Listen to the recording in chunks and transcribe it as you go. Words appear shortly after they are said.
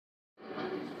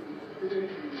There's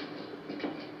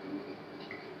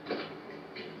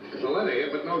a letter here,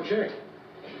 but no check.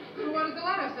 Well, what does the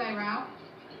letter say, Ralph?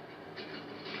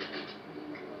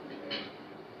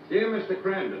 Dear Mr.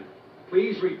 Crandon,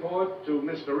 please report to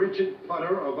Mr. Richard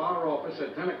Putter of our office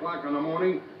at 10 o'clock on the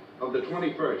morning of the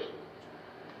 21st.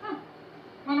 Huh.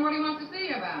 Wonder what he wants to see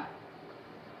you about.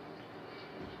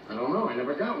 I don't know. I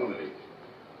never got one of these.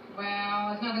 Well,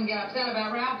 there's nothing to get upset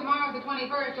about, Ralph. Tomorrow's the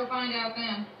 21st. You'll find out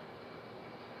then.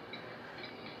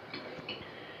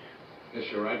 Guess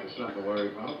you're right. It's not to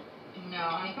worry about. No,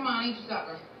 honey. Come on, eat your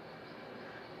supper.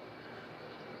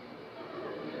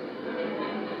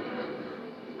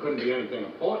 Couldn't be anything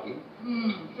important.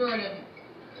 Sure it isn't.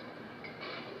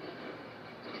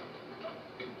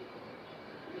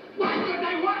 What did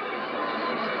they want?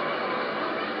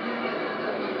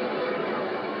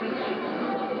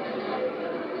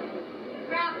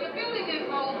 Ralph, you're building this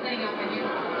whole thing up in your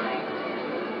mind.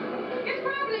 It's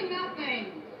probably nothing.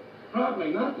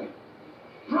 Probably nothing.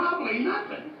 Probably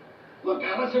nothing. Look,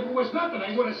 Alice, if it was nothing,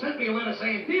 they would have sent me a letter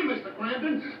saying, Dear Mr.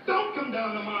 Crandon, don't come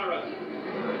down tomorrow.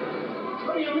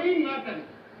 What do you mean, nothing?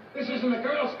 This isn't the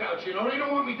Girl Scouts, you know. They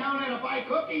don't want me down there to buy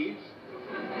cookies.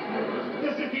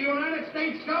 This is the United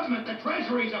States government, the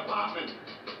Treasury Department.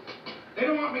 They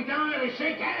don't want me down there to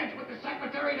shake hands with the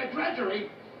Secretary of the Treasury.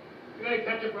 You gotta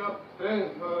catch it, bro.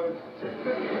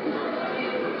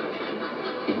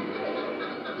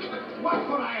 What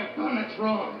could I have done that's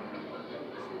wrong?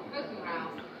 Listen,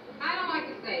 Ralph, I don't like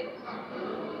to say this,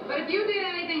 but if you did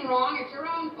anything wrong, it's your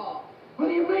own fault. What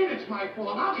do you mean it's my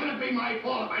fault? How can it be my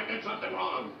fault if I did something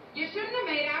wrong? You shouldn't have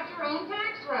made out your own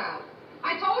tax route.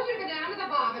 I told you to go down to the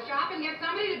barber shop and get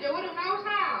somebody to do it who knows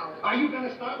how. Are you going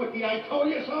to start with the I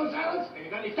told you so, Alice? You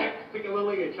got any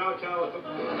Piccalilli or Chow Chow or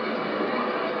something?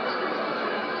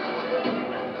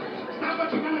 Is that what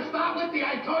you're going to start with, the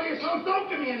I told you so? Don't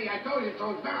give me any I told you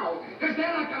so's now, because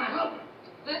they're not going to help it.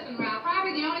 Listen, Ralph,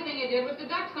 probably the only thing you did was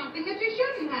deduct something that you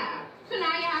shouldn't have. So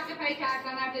now you have to pay tax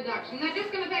on that deduction. They're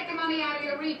just going to take the money out of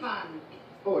your refund.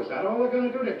 Oh, is that all they're going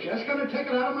to do? They're just going to take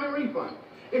it out of my refund.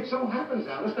 It so happens,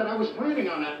 Alice, that I was planning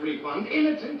on that refund in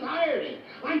its entirety.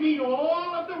 I mean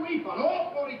all of the refund,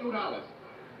 all $42.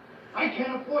 I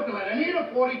can't afford to let any of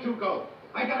the 42 go.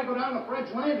 I got to go down to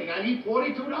Fred's Landing. I need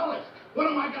 $42. What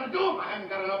am I going to do if I haven't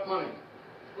got enough money?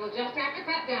 We'll just have to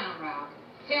cut down, Ralph.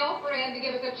 Tell Fred to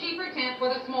give us a cheaper tent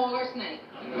with a smaller snake.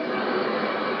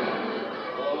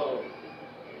 Oh.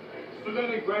 Was that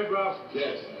any bread, Ralph?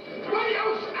 Yes. Will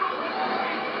you stop it?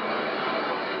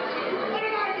 What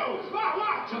did I do?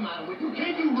 What's the matter with you?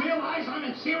 Can't you realize I'm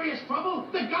in serious trouble?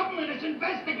 The government is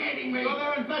investigating me. So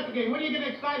they're investigating. What are you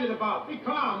getting excited about? Be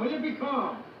calm. Will you be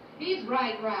calm? He's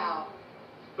right, Ralph.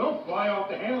 Don't fly off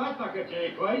the handle. That's not get you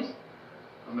any place.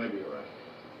 Well, maybe you're right.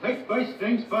 Take first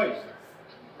things first.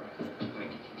 Right.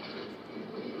 Thank you.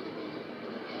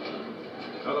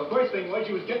 Now, the first thing was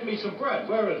you was getting me some bread.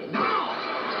 Where is it? Now!